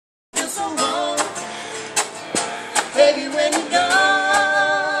so wrong. Baby, when you're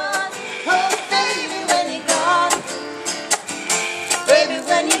gone. Oh, baby, when you're gone. Baby,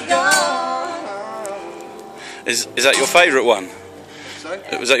 when you're gone. Is that your favourite one? Sorry?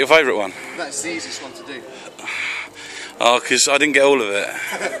 Was that your favourite one? That's the easiest one to do. Oh, because I didn't get all of it.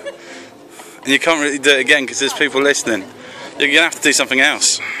 And you can't really do it again because there's people listening. You're going to have to do something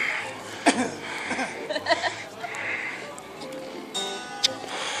else.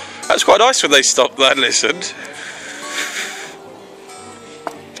 That's quite nice when they stopped and listened.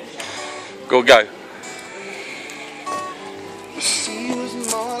 Go. She was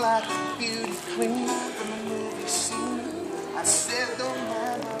more like a beauty queen from a movie scene. I said, don't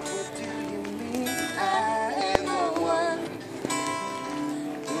mind, what do you mean? I am the one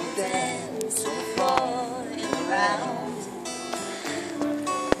who dance on the floor and around.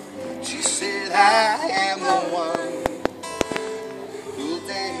 She said, I am the one who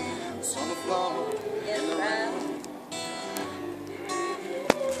dance on the floor and around.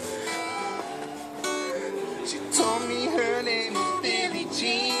 She told me her name was Billie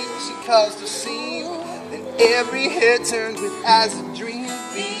Jean. She caused a scene, and every head turned with eyes of dream.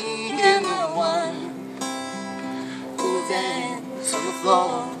 Being the one who dance on the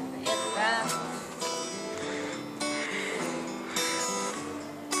floor and around.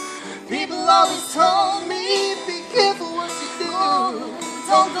 People always told me, be careful what you do.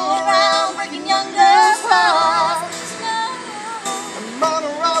 Don't go around breaking young girls' hearts. And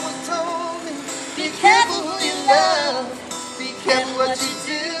Mama always told me, be careful who you love, be careful what you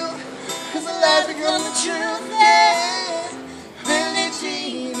do, cause the lies become the truth. Yeah, Billie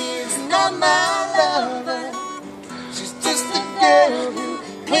Jean is not my lover. She's just a girl who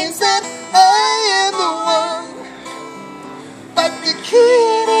claims that I am the one, but the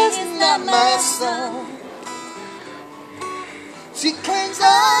kid is not my son. She claims I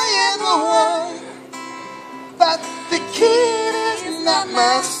am the one, but the kid is not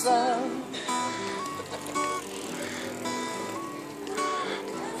my son.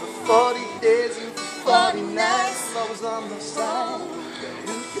 40 days and 40 nights, I was on the side.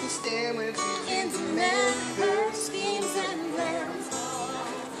 Who can stand when she implement her schemes and plans?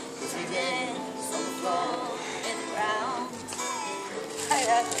 Cause we dance on the floor and around.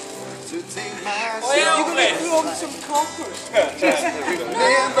 To take my soul, you're gonna throw me some coppers.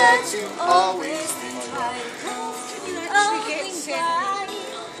 Remember to always think right.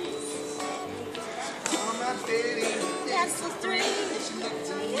 Oh, my baby, That's for three.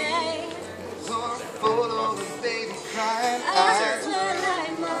 Yeah. photo of baby crying I eyes.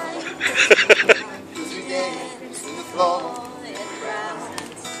 Cause we dance on the floor.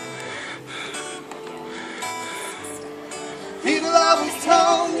 People always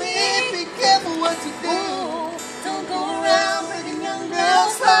told me, be careful what you do. Don't go around breaking young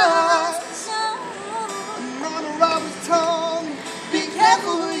girls' hearts. Mama always told me, be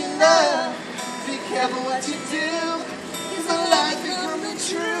careful who you love, be careful what you do, cause the lies become the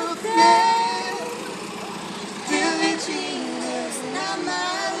truth. Yeah, Billie Jean is not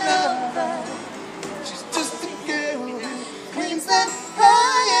my lover. She's just a girl who claims that I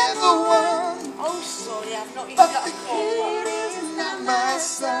am the one. Oh, sorry, I've not even But got the a kid is not my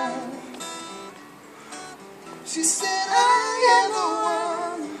son. She said I am the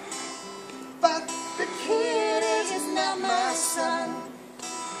one, but the kid is not my son.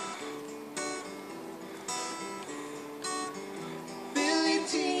 Billie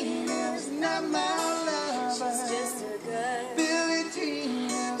Jean is not my lover. She's just a girl. Billie Jean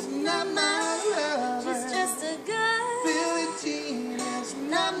is not my lover. She's just a girl. Billie Jean is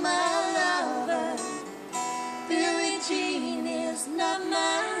not my lover. Billie Jean is not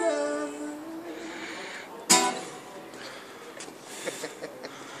my lover.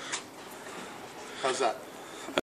 How's that?